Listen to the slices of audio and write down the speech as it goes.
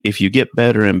if you get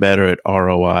better and better at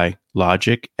ROI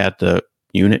logic at the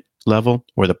unit level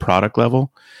or the product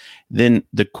level, then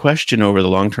the question over the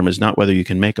long term is not whether you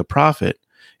can make a profit,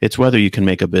 it's whether you can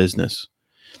make a business.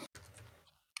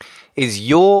 Is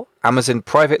your Amazon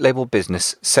private label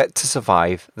business set to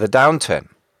survive the downturn?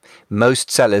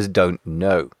 Most sellers don't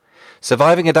know.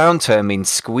 Surviving a downturn means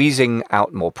squeezing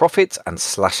out more profit and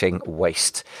slashing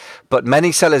waste. But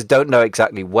many sellers don't know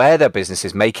exactly where their business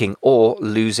is making or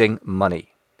losing money.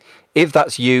 If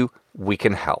that's you, we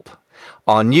can help.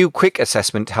 Our new quick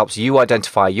assessment helps you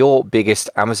identify your biggest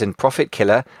Amazon profit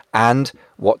killer and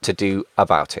what to do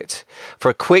about it. For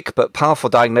a quick but powerful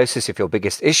diagnosis of your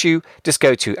biggest issue, just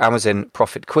go to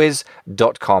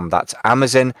AmazonProfitQuiz.com. That's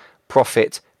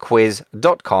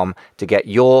AmazonProfitQuiz.com to get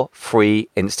your free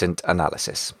instant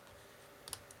analysis.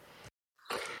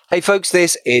 Hey folks,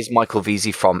 this is Michael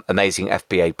Veazey from Amazing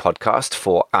FBA Podcast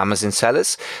for Amazon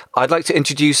sellers. I'd like to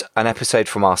introduce an episode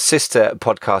from our sister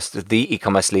podcast, The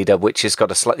E-Commerce Leader, which has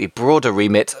got a slightly broader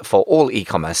remit for all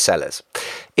e-commerce sellers.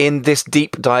 In this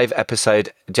deep dive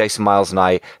episode, Jason Miles and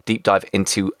I deep dive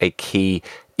into a key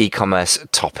e-commerce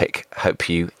topic. Hope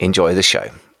you enjoy the show.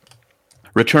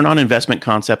 Return on investment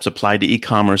concepts applied to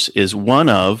e-commerce is one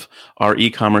of our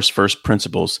e-commerce first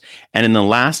principles. And in the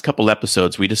last couple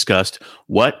episodes, we discussed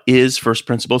what is first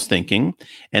principles thinking.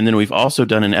 And then we've also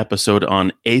done an episode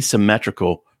on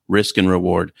asymmetrical risk and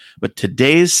reward. But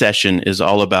today's session is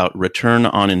all about return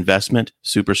on investment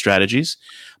super strategies.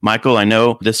 Michael, I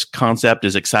know this concept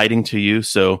is exciting to you.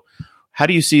 So how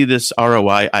do you see this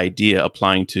ROI idea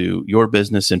applying to your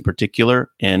business in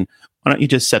particular? And why don't you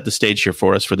just set the stage here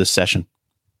for us for this session?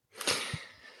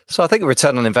 So I think a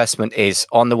return on investment is,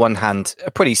 on the one hand,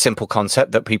 a pretty simple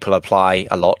concept that people apply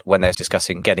a lot when they're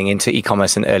discussing getting into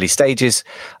e-commerce in early stages.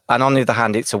 And on the other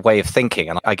hand, it's a way of thinking.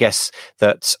 And I guess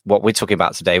that what we're talking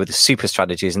about today with the super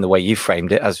strategies and the way you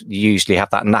framed it, as you usually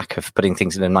have that knack of putting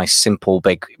things in a nice, simple,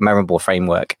 big, memorable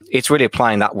framework, it's really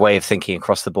applying that way of thinking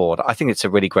across the board. I think it's a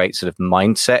really great sort of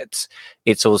mindset.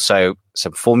 It's also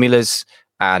some formulas.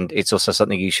 And it's also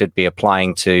something you should be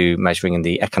applying to measuring in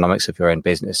the economics of your own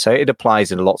business. So it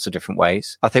applies in lots of different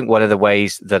ways. I think one of the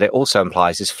ways that it also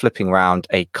implies is flipping around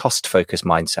a cost-focused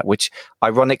mindset, which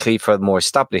ironically for more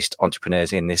established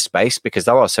entrepreneurs in this space, because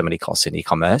there are so many costs in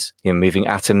e-commerce, moving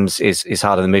atoms is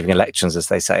harder than moving electrons, as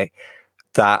they say,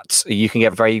 that you can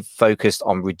get very focused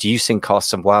on reducing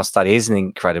costs. And whilst that is an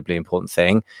incredibly important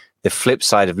thing, the flip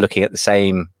side of looking at the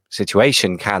same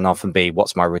situation can often be,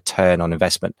 what's my return on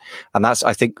investment? And that's,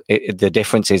 I think, the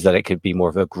difference is that it could be more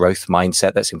of a growth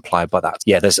mindset that's implied by that.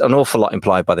 Yeah, there's an awful lot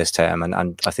implied by this term, and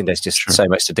I think there's just so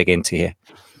much to dig into here.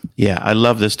 Yeah, I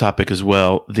love this topic as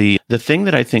well. The thing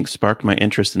that I think sparked my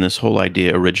interest in this whole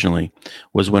idea originally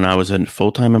was when I was a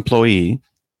full-time employee.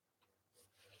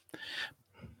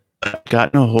 I've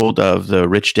gotten a hold of the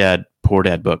Rich Dad, Poor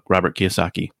Dad book, Robert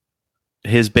Kiyosaki.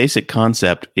 His basic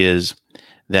concept is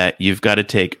that you've got to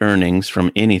take earnings from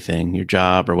anything, your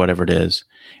job or whatever it is,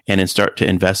 and then start to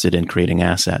invest it in creating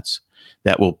assets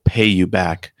that will pay you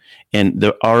back. And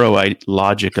the ROI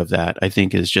logic of that, I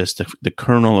think, is just the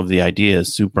kernel of the idea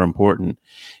is super important,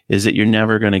 is that you're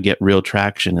never going to get real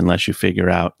traction unless you figure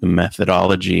out the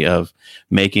methodology of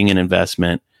making an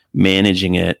investment,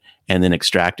 managing it, and then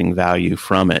extracting value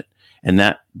from it. And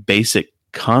that basic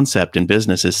concept in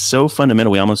business is so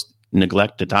fundamental, we almost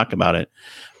neglect to talk about it.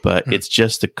 But it's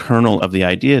just the kernel of the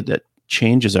idea that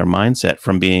changes our mindset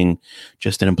from being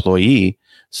just an employee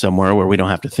somewhere where we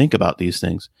don't have to think about these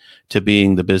things to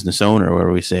being the business owner where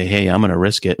we say, hey, I'm going to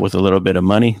risk it with a little bit of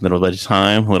money, a little bit of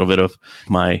time, a little bit of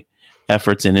my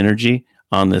efforts and energy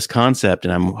on this concept,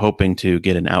 and I'm hoping to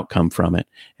get an outcome from it.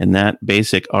 And that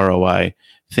basic ROI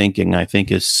thinking, I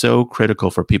think, is so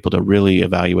critical for people to really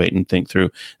evaluate and think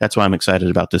through. That's why I'm excited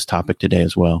about this topic today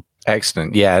as well.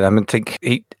 Excellent. Yeah,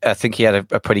 I think he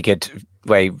had a pretty good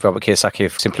way, Robert Kiyosaki,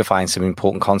 of simplifying some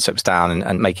important concepts down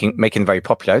and making them very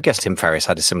popular. I guess Tim Ferriss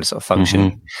had a similar sort of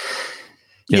function. Mm-hmm.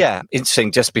 Yep. Yeah,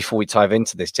 interesting. Just before we dive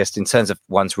into this, just in terms of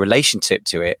one's relationship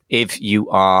to it, if you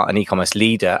are an e-commerce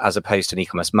leader as opposed to an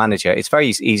e-commerce manager, it's very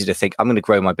easy to think, I'm going to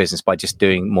grow my business by just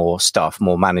doing more stuff,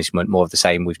 more management, more of the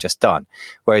same we've just done.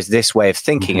 Whereas this way of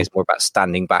thinking is more about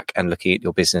standing back and looking at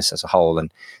your business as a whole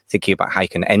and thinking about how you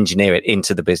can engineer it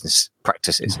into the business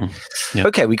practices. Yep.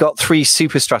 Okay, we got 3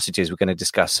 super strategies we're going to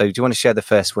discuss. So do you want to share the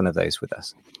first one of those with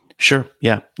us? Sure.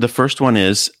 Yeah. The first one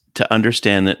is to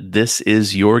understand that this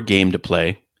is your game to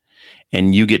play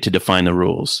and you get to define the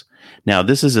rules. Now,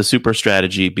 this is a super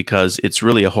strategy because it's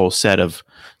really a whole set of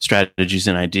strategies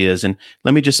and ideas. And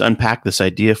let me just unpack this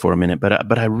idea for a minute,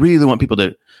 but I really want people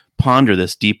to ponder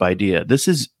this deep idea. This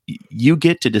is you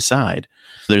get to decide.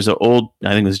 There's an old,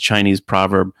 I think there's a Chinese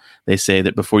proverb. They say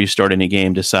that before you start any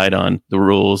game, decide on the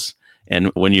rules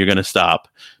and when you're going to stop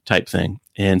type thing.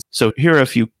 And so here are a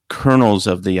few kernels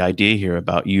of the idea here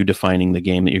about you defining the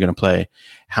game that you're going to play.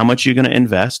 How much you're going to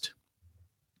invest?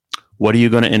 What are you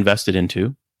going to invest it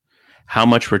into? How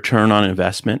much return on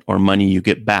investment or money you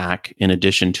get back in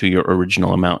addition to your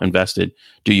original amount invested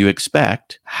do you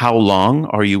expect? How long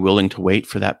are you willing to wait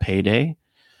for that payday?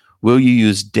 Will you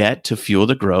use debt to fuel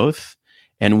the growth?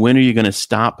 And when are you going to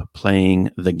stop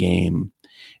playing the game?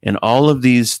 And all of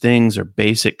these things are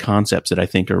basic concepts that I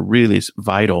think are really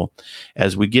vital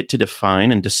as we get to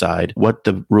define and decide what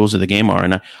the rules of the game are.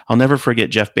 And I'll never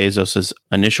forget Jeff Bezos's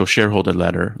initial shareholder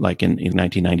letter, like in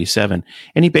 1997.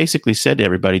 And he basically said to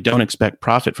everybody, don't expect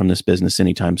profit from this business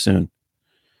anytime soon.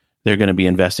 They're going to be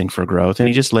investing for growth. And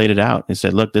he just laid it out and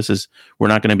said, look, we're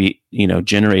not going to be,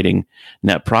 generating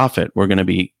net profit. We're going to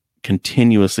be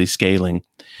continuously scaling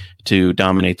to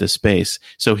dominate the space.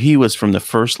 So he was, from the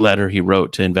first letter he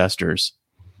wrote to investors,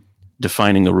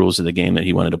 defining the rules of the game that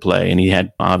he wanted to play. And he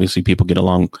had obviously people get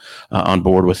along on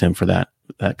board with him for that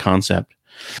concept.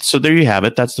 So there you have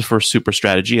it. That's the first super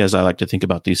strategy, as I like to think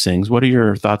about these things. What are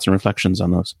your thoughts and reflections on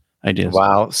those ideas?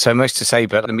 Wow, so much to say,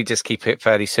 but let me just keep it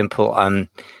fairly simple.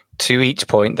 To each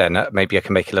point, then maybe I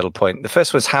can make a little point. The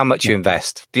first was how much you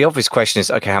invest. The obvious question is,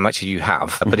 okay, how much do you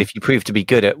have? But if you prove to be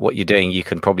good at what you're doing, you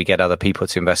can probably get other people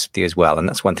to invest with you as well. And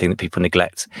that's one thing that people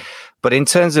neglect. But in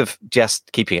terms of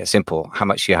just keeping it simple, how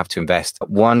much you have to invest,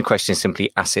 one question is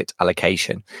simply asset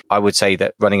allocation. I would say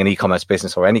that running an e-commerce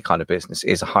business or any kind of business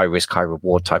is a high risk, high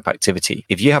reward type activity.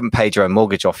 If you haven't paid your own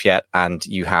mortgage off yet and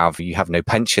you have no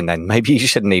pension, then maybe you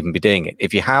shouldn't even be doing it.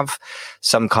 If you have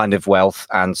some kind of wealth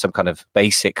and some kind of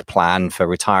basic plan for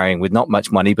retiring with not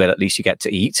much money, but at least you get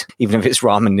to eat, even if it's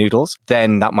ramen noodles,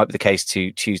 then that might be the case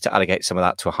to choose to allocate some of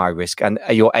that to a high risk. And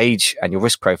your age and your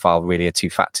risk profile really are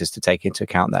two factors to take into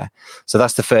account there. So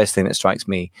that's the first thing that strikes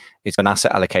me. It's an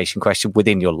asset allocation question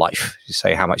within your life. You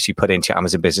say how much you put into your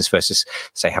Amazon business versus,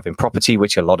 say, having property,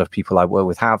 which a lot of people I work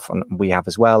with have, and we have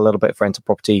as well, a little bit of rental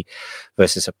property,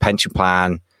 versus a pension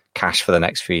plan, cash for the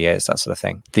next few years, that sort of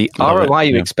thing. The ROI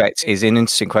you expect is an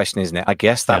interesting question, isn't it? I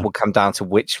guess that will come down to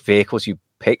which vehicles you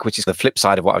pick, which is the flip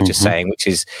side of what I was just saying, which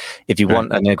is if you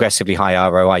want an aggressively high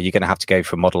ROI, you're going to have to go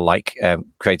for a model like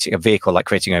creating a vehicle, like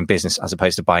creating your own business, as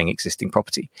opposed to buying existing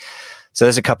property. So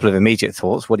there's a couple of immediate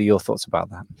thoughts. What are your thoughts about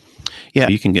that? Yeah,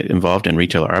 you can get involved in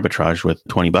retail arbitrage with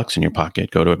 $20 in your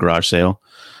pocket. Go to a garage sale,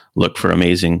 look for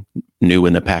amazing new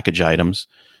in the package items,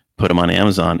 put them on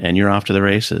Amazon, and you're off to the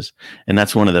races. And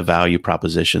that's one of the value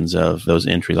propositions of those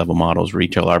entry-level models: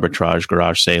 retail arbitrage,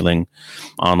 garage saling,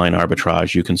 online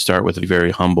arbitrage. You can start with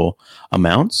very humble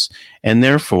amounts. And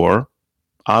therefore,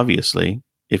 obviously,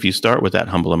 if you start with that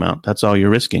humble amount, that's all you're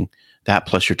risking, that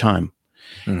plus your time.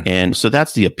 And so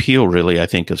that's the appeal, really, I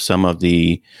think, of some of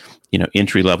the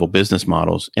entry-level business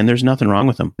models. And there's nothing wrong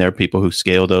with them. There are people who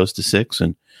scale those to 6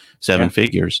 and 7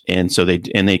 figures. And so they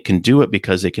can do it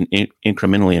because they can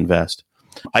incrementally invest.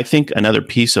 I think another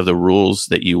piece of the rules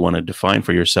that you want to define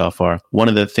for yourself are, one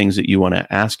of the things that you want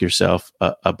to ask yourself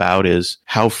about is,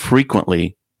 how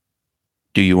frequently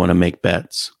do you want to make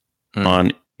bets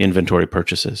on inventory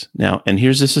purchases? Now, and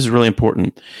this is really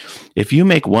important. If you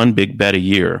make one big bet a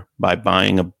year by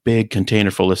buying a big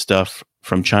container full of stuff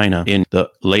from China in the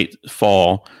late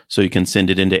fall so you can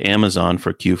send it into Amazon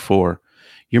for Q4,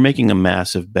 you're making a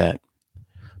massive bet.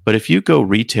 But if you go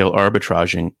retail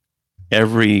arbitraging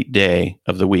every day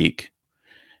of the week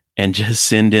and just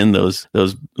send in those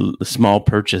small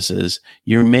purchases,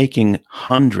 you're making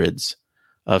hundreds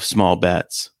of small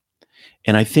bets.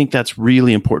 And I think that's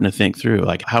really important to think through.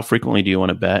 Like, how frequently do you want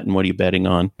to bet, and what are you betting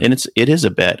on? And it is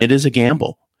a bet. It is a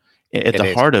gamble. At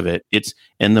the heart of it,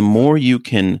 and the more you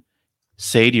can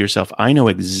say to yourself, I know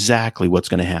exactly what's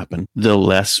going to happen, the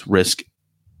less risk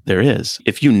there is.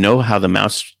 If you know how the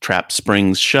mousetrap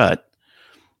springs shut,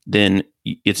 then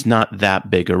it's not that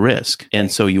big a risk.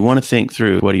 And so you want to think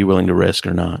through, what are you willing to risk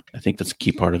or not? I think that's a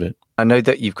key part of it. I know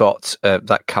that you've got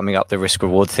that coming up, the risk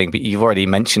reward thing, but you've already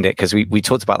mentioned it because we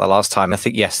talked about that last time. I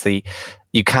think, yes,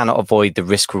 you cannot avoid the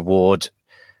risk reward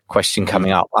question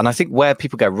coming up. And I think where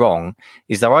people go wrong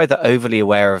is they're either overly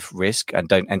aware of risk and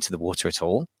don't enter the water at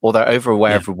all, or they're over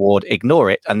aware of reward,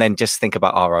 ignore it, and then just think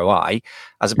about ROI,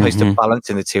 as opposed to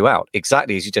balancing the two out.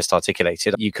 Exactly as you just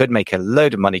articulated, you could make a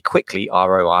load of money quickly,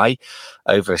 ROI,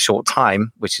 over a short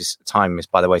time,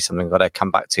 by the way, something I've got to come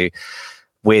back to,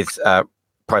 with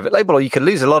private label, or you can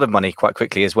lose a lot of money quite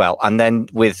quickly as well. And then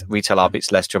with retail arb,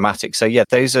 it's less dramatic. So yeah,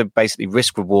 those are basically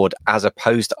risk reward as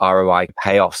opposed to ROI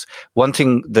payoffs. One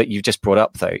thing that you've just brought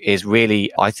up though is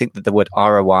really, I think that the word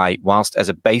ROI, whilst as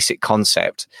a basic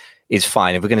concept is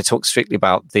fine. If we're going to talk strictly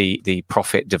about the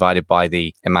profit divided by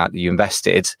the amount that you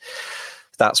invested,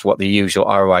 that's what the usual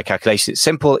ROI calculation. It's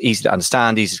simple, easy to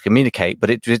understand, easy to communicate,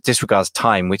 but it disregards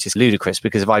time, which is ludicrous,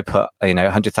 because if I put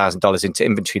 $100,000 into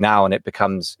inventory now and it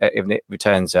returns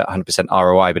 100%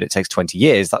 ROI, but it takes 20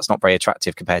 years, that's not very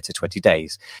attractive compared to 20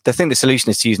 days. The thing, the solution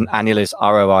is to use an annualized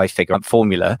ROI figure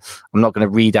formula. I'm not going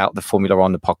to read out the formula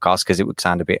on the podcast because it would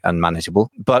sound a bit unmanageable.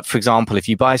 But for example, if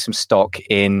you buy some stock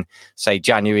in, say,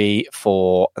 January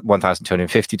for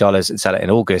 $1,250 and sell it in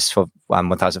August for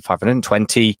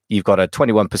 $1,520, you've got a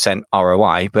 21%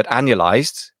 ROI, but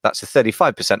annualized, that's a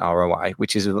 35% ROI,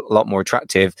 which is a lot more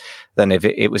attractive than if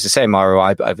it was the same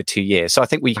ROI, but over 2 years. So I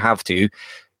think we have to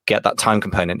get that time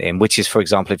component in, which is, for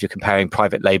example, if you're comparing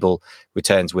private label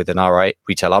returns with an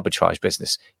retail arbitrage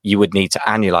business, you would need to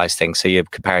annualize things. So you're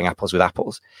comparing apples with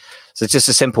apples. So it's just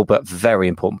a simple but very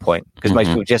important point, because most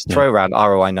people just throw around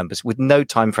ROI numbers with no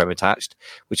time frame attached,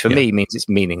 which for me means it's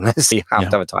meaningless. You have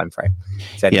to have a time frame.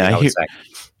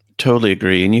 Totally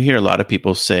agree. And you hear a lot of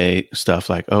people say stuff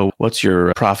like, oh, what's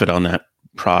your profit on that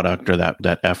product or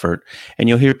that effort? And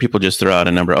you'll hear people just throw out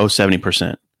a number,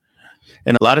 70%.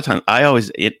 And a lot of times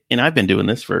and I've been doing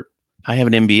this I have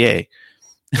an MBA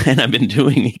and I've been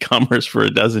doing e-commerce for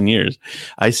a dozen years.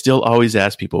 I still always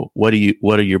ask people, what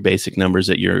are your basic numbers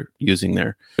that you're using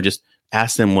there? Or just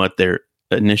ask them what their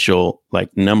initial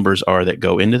numbers are that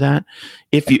go into that.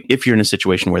 If you're in a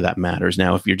situation where that matters.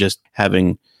 Now, if you're just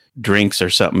having drinks or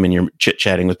something and you're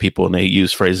chit-chatting with people and they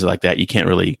use phrases like that, you can't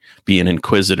really be an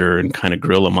inquisitor and kind of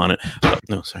grill them on it.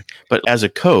 But as a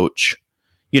coach,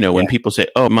 when people say,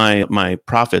 oh, my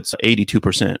profit's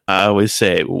 82%, I always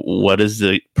say, what is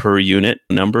the per unit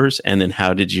numbers? And then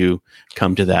how did you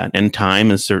come to that? And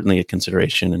time is certainly a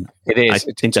consideration. And it is.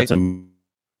 I think that's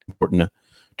important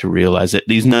to realize that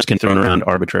these numbers can be thrown around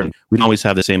arbitrarily. We don't always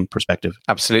have the same perspective.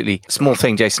 Absolutely. Small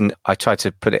thing, Jason, I tried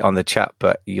to put it on the chat,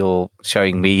 but you're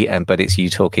showing me, but it's you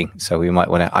talking. So we might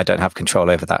want to, I don't have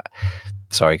control over that.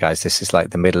 Sorry, guys. This is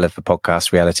like the middle of the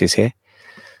podcast realities here.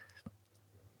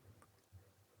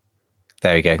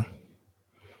 There you go.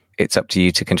 It's up to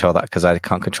you to control that because I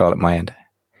can't control it my end.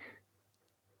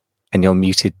 And you're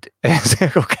muted. It's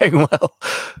all going well.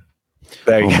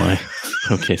 There you go. My.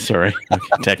 Okay, sorry. Okay,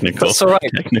 technical. That's all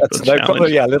right. That's no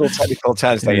problem. Yeah, a little technical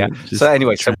challenge there. Yeah. So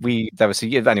anyway, it's a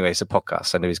podcast.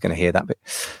 So I knew he was going to hear that bit.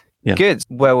 Yeah. Good.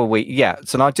 Where were we? Yeah.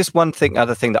 So now just other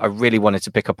thing that I really wanted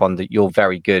to pick up on, that you're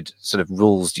very good sort of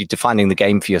rules, you're defining the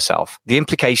game for yourself. The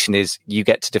implication is you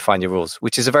get to define your rules,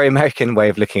 which is a very American way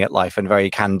of looking at life and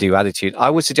very can-do attitude. I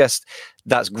would suggest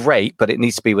that's great, but it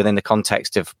needs to be within the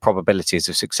context of probabilities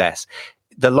of success.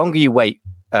 The longer you wait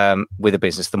with a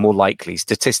business, the more likely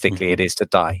statistically it is to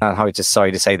die. I'm just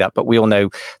sorry to say that, but we all know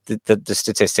the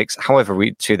statistics, however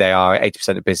true they are.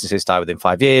 80% of businesses die within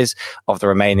 5 years. Of the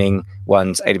remaining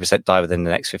ones, 80% die within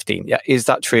the next 15. Yeah, is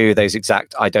that true? Those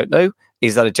exact, I don't know.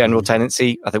 Is that a general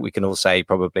tendency? I think we can all say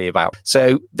probably about.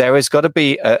 So there has got to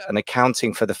be an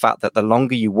accounting for the fact that the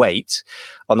longer you wait,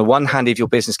 on the one hand, if your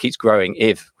business keeps growing,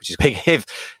 which is big if,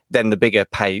 then the bigger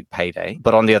payday.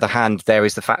 But on the other hand, there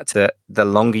is the fact that the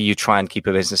longer you try and keep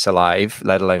a business alive,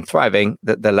 let alone thriving,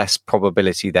 that the less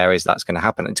probability there is that's going to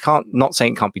happen. And not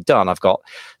saying it can't be done. I've got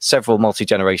several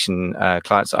multi-generation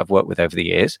clients that I've worked with over the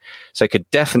years. So it could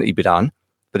definitely be done,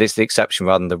 but it's the exception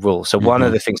rather than the rule. So one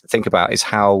of the things to think about is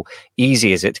how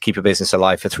easy is it to keep a business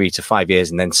alive for 3 to 5 years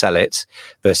and then sell it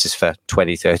versus for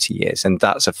 20, 30 years. And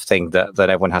that's a thing that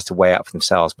everyone has to weigh out for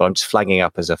themselves. But I'm just flagging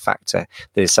up as a factor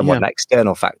that is somewhat an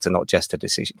external factor, not just a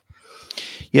decision.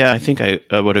 Yeah, I think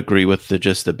I would agree with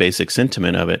just the basic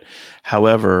sentiment of it.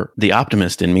 However, the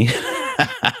optimist in me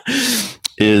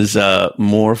is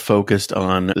more focused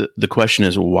on the question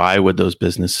is, why would those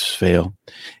businesses fail?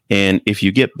 And if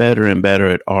you get better and better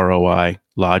at ROI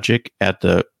logic at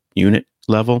the unit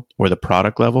level or the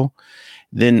product level,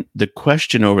 then the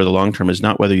question over the long term is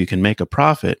not whether you can make a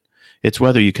profit, it's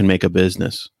whether you can make a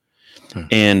business.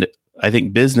 And I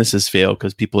think businesses fail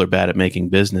because people are bad at making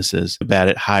businesses, bad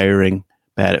at hiring,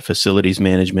 bad at facilities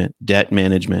management, debt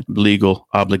management, legal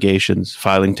obligations,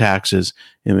 filing taxes,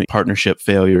 and partnership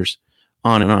failures.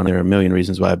 On and on. There are a million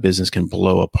reasons why a business can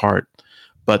blow apart.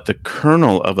 But the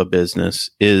kernel of a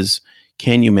business is,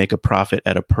 can you make a profit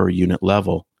at a per unit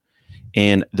level?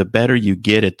 And the better you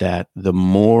get at that, the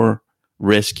more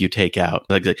risk you take out.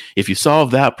 Like if you solve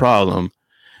that problem,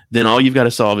 then all you've got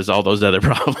to solve is all those other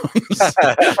problems.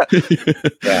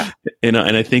 Yeah. And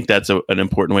I think that's an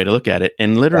important way to look at it.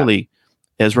 And literally,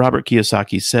 as Robert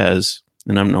Kiyosaki says,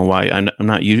 and I don't know why I'm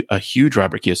not a huge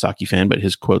Robert Kiyosaki fan, but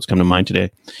his quotes come to mind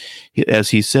today.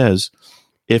 As he says,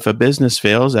 if a business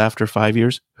fails after 5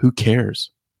 years, who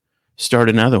cares? Start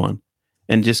another one.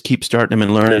 And just keep starting them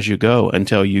and learn as you go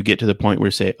until you get to the point where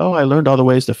you say, oh, I learned all the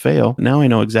ways to fail. Now I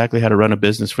know exactly how to run a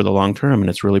business for the long term, and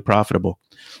it's really profitable.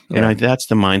 Yeah. And that's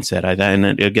the mindset. And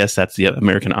I guess that's the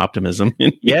American optimism.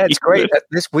 Yeah, it's great.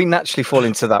 We naturally fall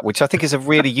into that, which I think is a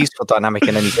really useful dynamic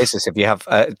in any business. If you have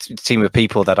a team of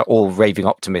people that are all raving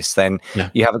optimists, then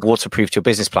you have a waterproofed your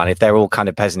business plan. If they're all kind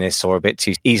of pessimists or a bit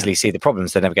too easily see the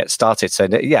problems, they never get started. So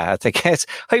I think it's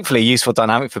hopefully a useful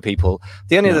dynamic for people.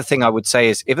 The only other thing I would say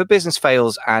is if a business fails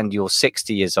and you're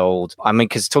 60 years old, I mean,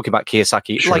 because talking about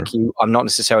Kiyosaki, like you, I'm not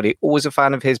necessarily always a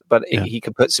fan of his, but he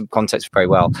can put some context very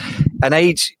well. An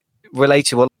age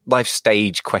related, life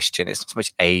stage question. It's not so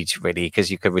much age really, because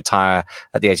you could retire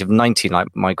at the age of 90. Like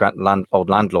my old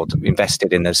landlord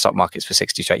invested in the stock markets for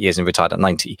 60 straight years and retired at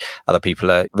 90. Other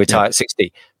people are retired at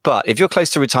 60. But if you're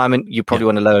close to retirement, you probably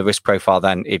want a lower risk profile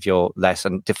than if you're less,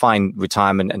 and define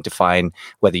retirement and define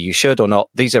whether you should or not.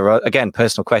 These are, again,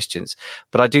 personal questions.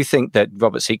 But I do think that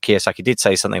Robert C. Kiyosaki did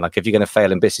say something like, if you're going to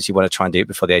fail in business, you want to try and do it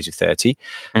before the age of 30.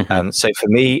 So for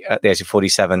me, at the age of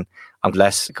 47, I've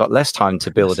got less time to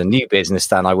build a new business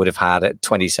than I would have had at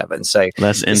 27. So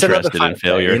less interested in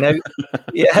failure,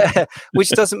 which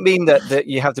doesn't mean that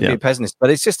you have to be a pessimist, but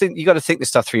it's just you got to think this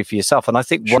stuff through for yourself. And I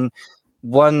think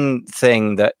one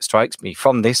thing that strikes me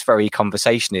from this very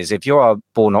conversation is if you're a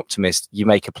born optimist, you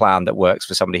make a plan that works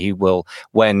for somebody who will,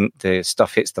 when the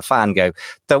stuff hits the fan, go,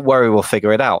 don't worry, we'll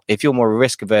figure it out. If you're more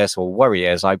risk averse or worrier,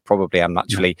 as I probably am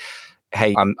naturally,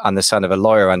 hey, I'm the son of a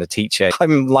lawyer and a teacher,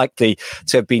 I'm likely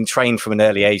to have been trained from an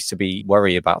early age to be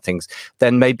worried about things,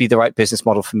 then maybe the right business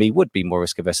model for me would be more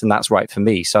risk averse, and that's right for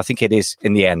me. So I think it is,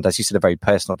 in the end, as you said, a very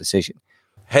personal decision.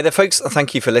 Hey there, folks.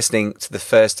 Thank you for listening to the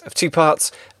first of two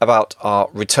parts about our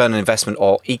return on investment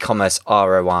or e-commerce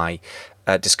ROI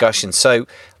discussion. So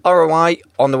ROI,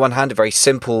 on the one hand, a very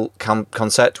simple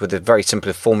concept with a very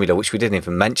simple formula, which we didn't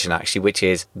even mention actually, which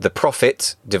is the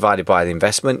profit divided by the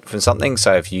investment from something.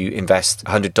 So if you invest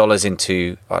 $100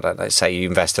 into, let's say you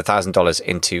invest $1,000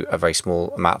 into a very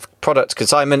small amount of product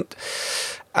consignment,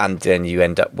 and then you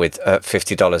end up with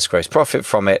 $50 gross profit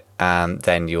from it, and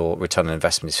then your return on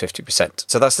investment is 50%.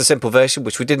 So that's the simple version,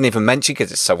 which we didn't even mention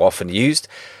because it's so often used.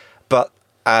 But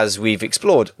as we've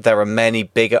explored, there are many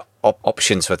bigger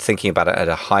options for thinking about it at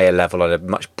a higher level, at a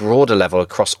much broader level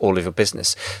across all of your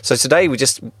business. So today we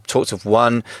just talked of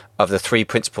one of the three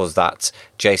principles that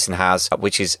Jason has,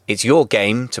 which is it's your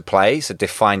game to play, so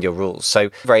define your rules. So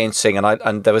very interesting,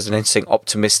 and there was an interesting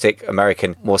optimistic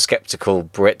American, more skeptical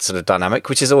Brit sort of dynamic,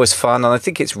 which is always fun. And I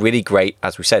think it's really great,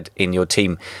 as we said, in your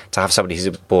team to have somebody who's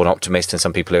a born optimist and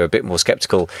some people who are a bit more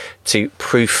skeptical to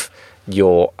proof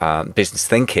your business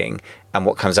thinking. And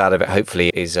what comes out of it,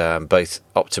 hopefully, is both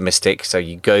optimistic. So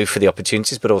you go for the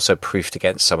opportunities, but also proofed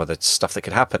against some of the stuff that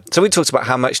could happen. So we talked about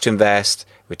how much to invest,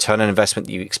 return on investment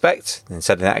that you expect, and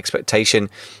setting that expectation,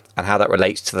 and how that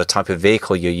relates to the type of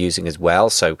vehicle you're using as well.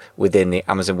 So within the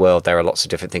Amazon world, there are lots of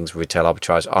different things: retail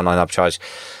arbitrage, online arbitrage,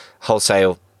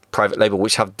 wholesale, private label,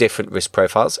 which have different risk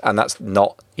profiles. And that's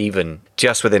not even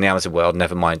just within the Amazon world,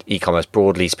 never mind e-commerce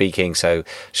broadly speaking. So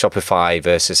Shopify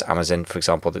versus Amazon, for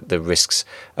example, the risks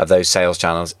of those sales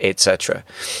channels, etc.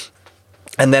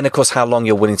 And then, of course, how long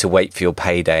you're willing to wait for your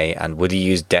payday, and would you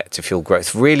use debt to fuel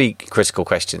growth? Really critical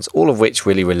questions, all of which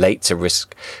really relate to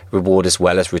risk reward as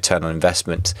well as return on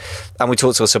investment. And we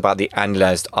talked also about the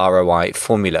annualized ROI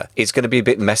formula. It's going to be a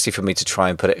bit messy for me to try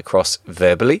and put it across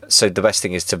verbally. So the best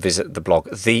thing is to visit the blog,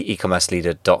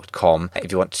 theecommerceleader.com,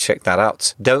 if you want to check that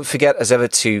out. Don't forget, as ever,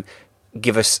 to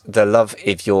give us the love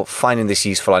if you're finding this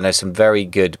useful. I know some very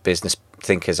good business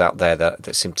thinkers out there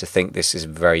that seem to think this is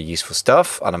very useful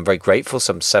stuff, and I'm very grateful.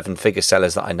 Some 7-figure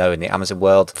sellers that I know in the Amazon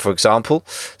world, for example.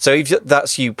 So if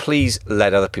that's you, please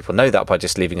let other people know that by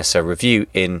just leaving us a review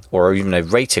or even a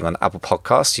rating on Apple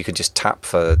Podcasts. You can just tap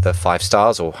for the 5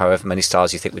 stars or however many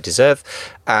stars you think we deserve.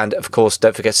 And of course,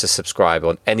 don't forget to subscribe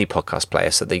on any podcast player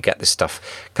so that you get this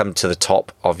stuff come to the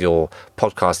top of your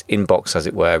podcast inbox, as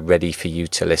it were, ready for you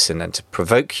to listen and to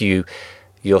provoke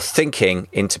your thinking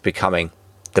into becoming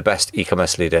the best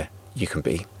e-commerce leader you can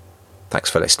be. Thanks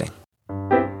for listening.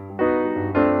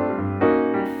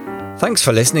 Thanks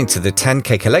for listening to the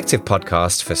 10K Collective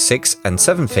podcast for 6- and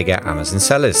 7-figure Amazon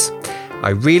sellers.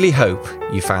 I really hope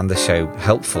you found the show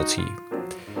helpful to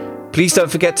you. Please don't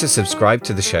forget to subscribe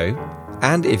to the show.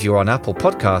 And if you're on Apple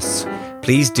Podcasts,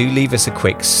 please do leave us a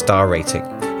quick star rating.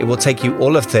 It will take you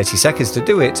all of 30 seconds to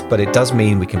do it, but it does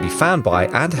mean we can be found by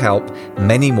and help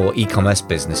many more e-commerce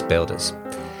business builders.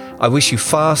 I wish you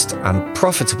fast and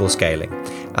profitable scaling,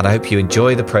 and I hope you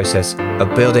enjoy the process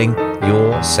of building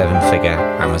your 7-figure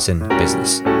Amazon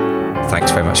business.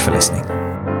 Thanks very much for listening.